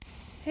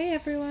Hey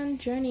everyone,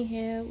 Journey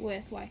here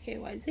with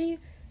YKYZ,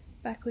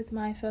 back with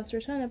my first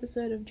return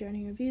episode of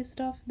Journey Review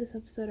Stuff. This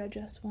episode I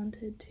just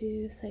wanted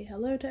to say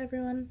hello to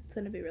everyone. It's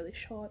going to be really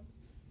short.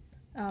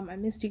 I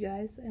missed you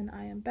guys and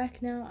I am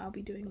back now. I'll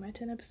be doing my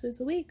 10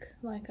 episodes a week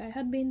like I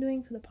had been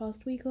doing for the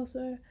past week or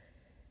so.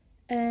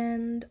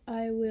 And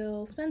I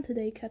will spend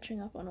today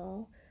catching up on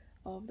all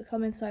of the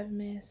comments I've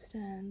missed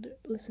and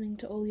listening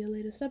to all your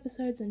latest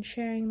episodes and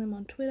sharing them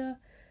on Twitter.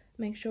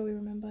 Make sure we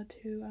remember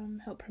to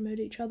help promote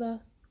each other,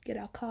 get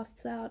our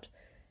casts out,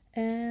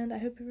 and I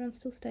hope everyone's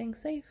still staying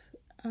safe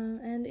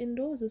and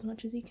indoors as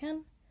much as you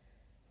can.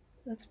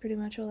 That's pretty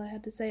much all I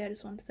had to say. I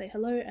just wanted to say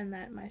hello and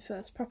that my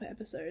first proper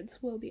episodes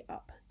will be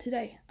up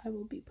today. I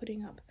will be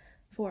putting up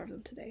 4 of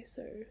them today,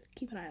 so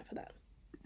keep an eye out for that.